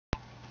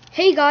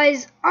Hey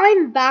guys,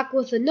 I'm back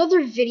with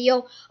another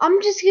video.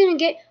 I'm just gonna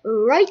get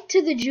right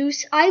to the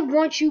juice. I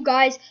want you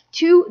guys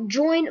to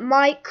join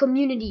my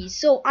community.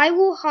 So I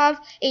will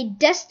have a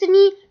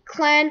Destiny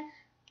clan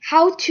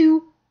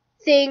how-to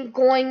thing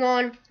going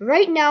on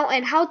right now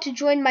and how to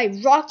join my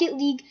Rocket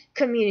League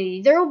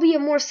community. There will be a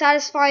more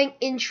satisfying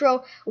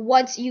intro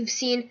once you've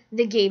seen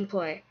the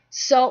gameplay.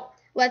 So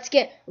let's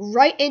get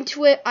right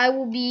into it. I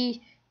will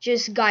be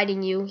just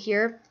guiding you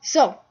here.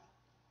 So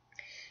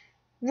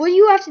what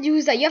you have to do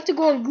is that you have to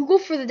go on Google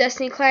for the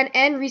Destiny clan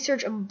and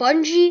research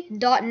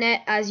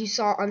Bungie.net as you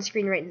saw on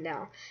screen right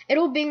now.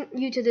 It'll bring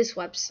you to this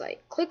website.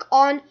 Click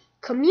on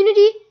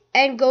Community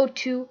and go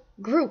to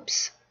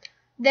Groups.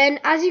 Then,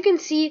 as you can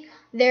see,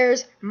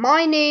 there's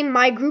my name,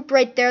 my group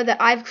right there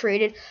that I've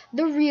created,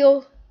 the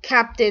Real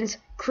Captain's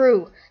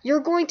Crew.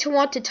 You're going to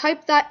want to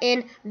type that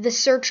in the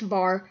search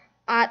bar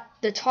at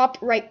the top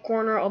right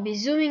corner. I'll be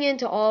zooming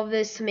into all of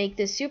this to make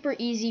this super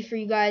easy for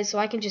you guys so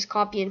I can just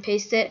copy and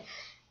paste it.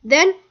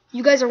 Then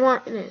you guys are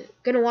going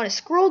to want to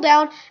scroll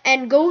down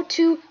and go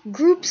to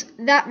groups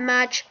that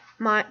match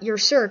your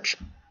search.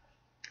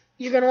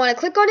 You're going to want to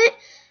click on it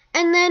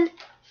and then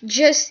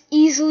just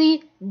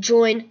easily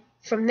join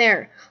from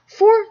there.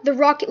 For the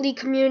Rocket League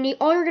community,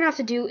 all you're going to have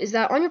to do is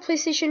that on your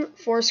PlayStation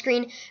 4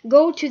 screen,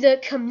 go to the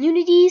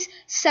Communities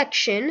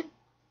section,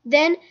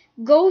 then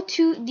go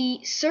to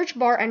the search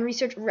bar and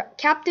research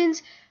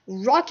Captain's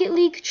Rocket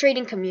League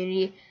Trading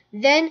Community.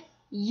 Then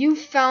you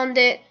found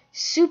it.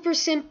 Super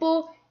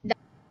simple.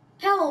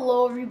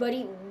 Hello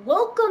everybody,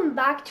 welcome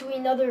back to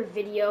another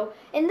video.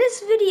 In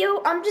this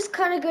video, I'm just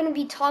kind of going to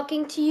be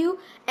talking to you,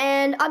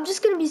 and I'm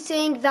just going to be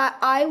saying that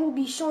I will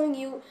be showing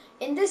you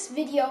in this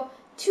video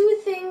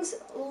two things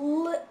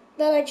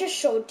that I just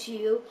showed to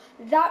you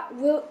that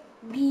will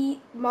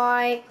be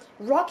my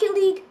Rocket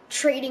League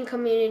trading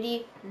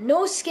community.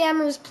 No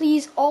scammers,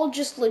 please, all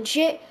just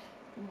legit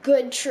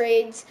good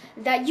trades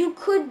that you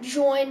could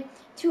join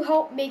to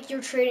help make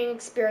your trading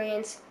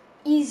experience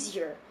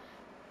easier.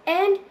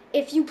 And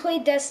if you play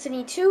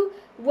Destiny 2,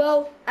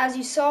 well, as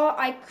you saw,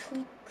 I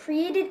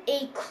created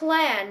a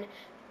clan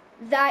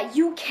that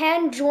you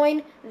can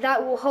join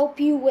that will help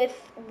you with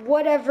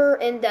whatever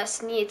in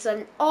Destiny. It's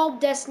an all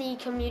Destiny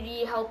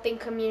community, helping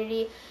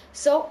community.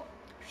 So,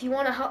 if you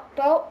want to help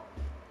out,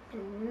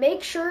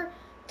 make sure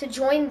to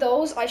join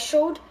those. I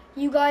showed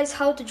you guys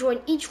how to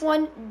join each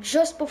one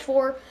just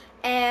before,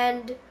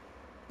 and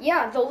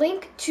yeah, the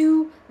link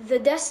to the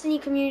Destiny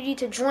community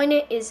to join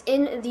it is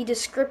in the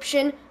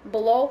description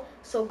below,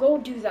 so go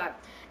do that.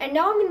 And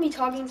now I'm going to be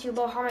talking to you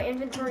about how my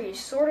inventory is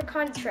sort of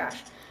kind of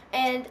trash,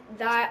 and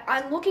that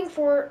I'm looking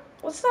for,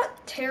 well, it's not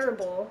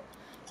terrible,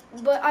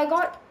 but I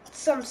got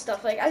some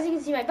stuff. Like, as you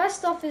can see, my best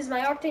stuff is my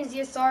Octane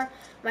ZSR,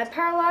 my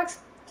Parallax,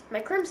 my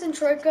Crimson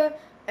Troika,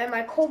 and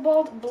my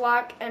Cobalt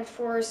Black and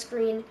Forest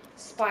Green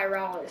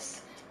Spiralis.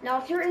 Now,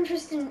 if you're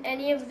interested in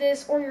any of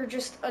this, or you're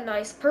just a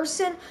nice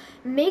person,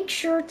 make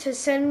sure to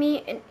send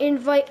me an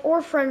invite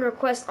or friend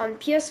request on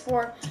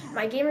PS4.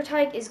 My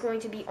gamertag is going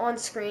to be on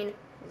screen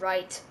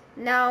right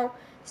now,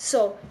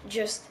 so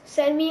just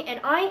send me, and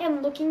I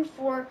am looking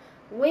for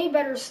way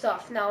better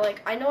stuff. Now,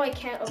 like, I know I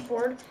can't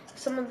afford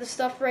some of the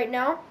stuff right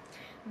now,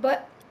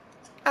 but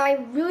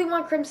I really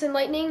want Crimson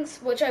Lightnings,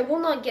 which I will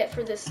not get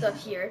for this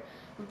stuff here,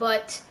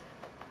 but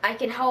I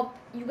can help,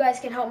 you guys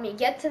can help me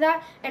get to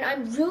that, and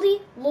I'm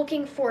really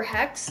looking for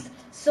Hexed,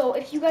 so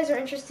if you guys are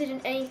interested in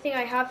anything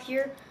I have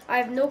here, I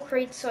have no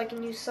crates, so I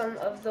can use some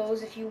of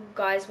those if you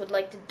guys would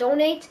like to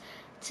donate.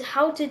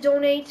 How to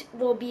donate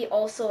will be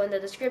also in the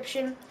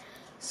description.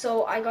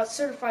 So I got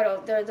certified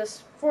out there, the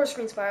Forest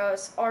Green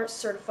Spirals are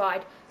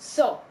certified,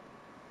 so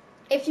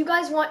if you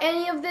guys want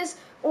any of this,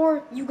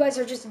 or you guys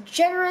are just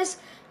generous,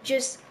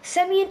 just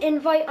send me an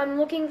invite. I'm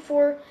looking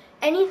for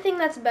anything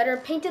that's better.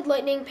 Painted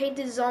Lightning,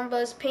 painted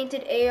Zombas,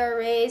 painted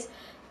ARAs,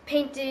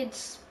 painted,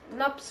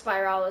 not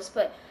Spiralis,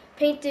 but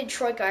painted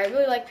Troika. I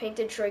really like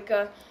painted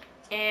Troika,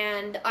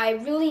 and I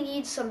really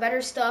need some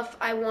better stuff.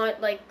 I want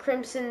like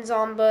Crimson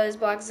Zombas,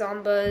 Black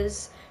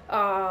Zombas,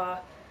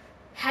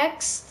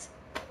 Hexed,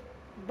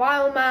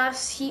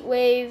 Biomass,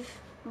 Heatwave,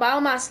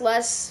 Biomass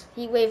less,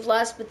 Heatwave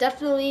less, but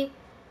definitely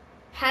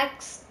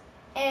Hexed,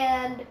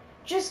 and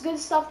just good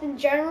stuff in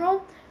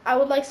general. I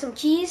would like some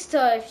keys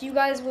to, if you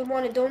guys would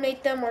want to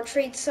donate them or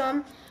trade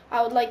some,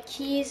 I would like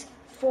keys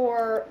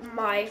for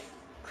my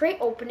crate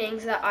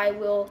openings that I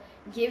will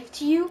give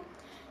to you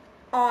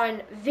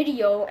on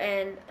video,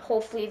 and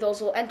hopefully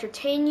those will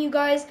entertain you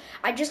guys.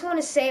 I just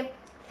want to say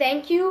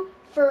thank you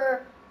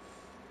for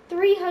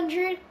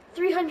 300,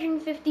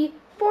 350,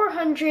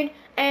 400,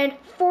 and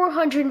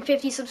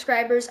 450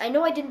 subscribers. I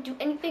know I didn't do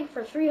anything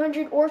for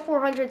 300 or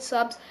 400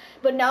 subs,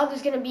 but now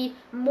there's going to be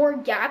more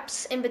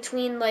gaps in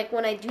between, like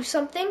when I do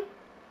something.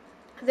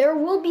 There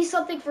will be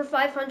something for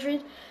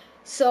 500,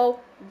 so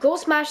go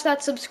smash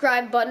that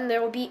subscribe button.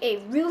 There will be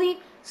a really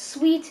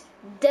sweet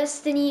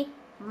Destiny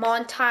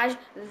montage,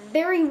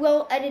 very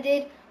well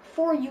edited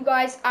for you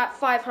guys at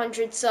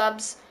 500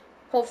 subs.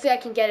 Hopefully I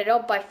can get it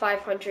up by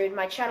 500.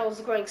 My channel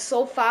is growing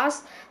so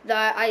fast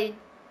that I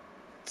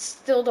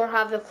still don't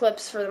have the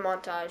clips for the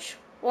montage.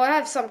 Well, I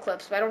have some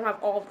clips, but I don't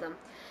have all of them.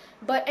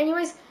 But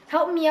anyways,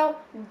 help me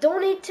out,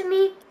 donate to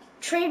me,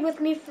 trade with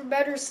me for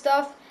better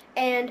stuff,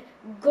 and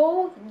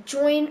go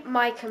join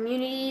my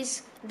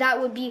communities. That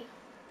would be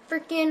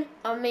freaking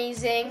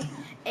amazing.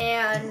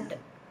 And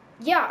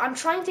yeah, I'm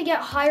trying to get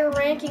higher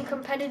ranking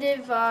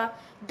competitive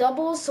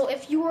doubles, so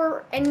if you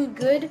are any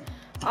good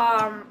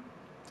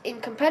in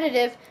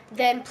competitive,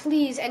 then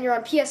please, and you're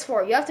on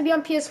PS4, you have to be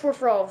on PS4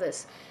 for all of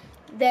this,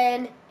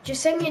 then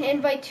just send me an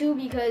invite too,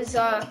 because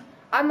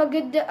I'm a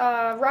good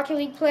Rocket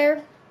League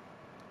player,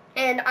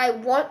 and I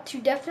want to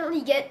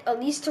definitely get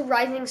at least to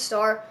Rising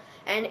Star,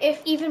 and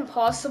if even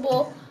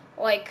possible,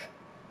 like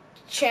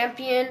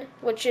champion,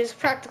 which is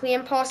practically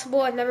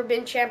impossible. I've never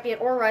been champion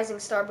or Rising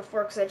Star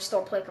before because I just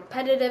don't play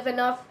competitive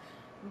enough.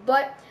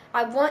 But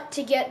I want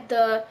to get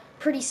the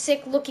pretty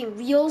sick looking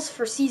reels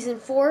for season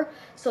 4.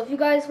 So if you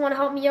guys want to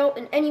help me out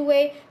in any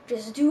way,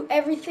 just do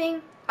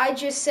everything I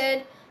just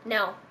said.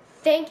 Now,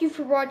 thank you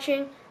for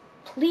watching.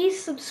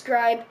 Please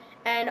subscribe,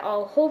 and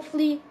I'll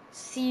hopefully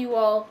see you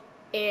all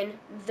in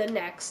the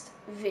next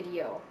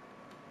video.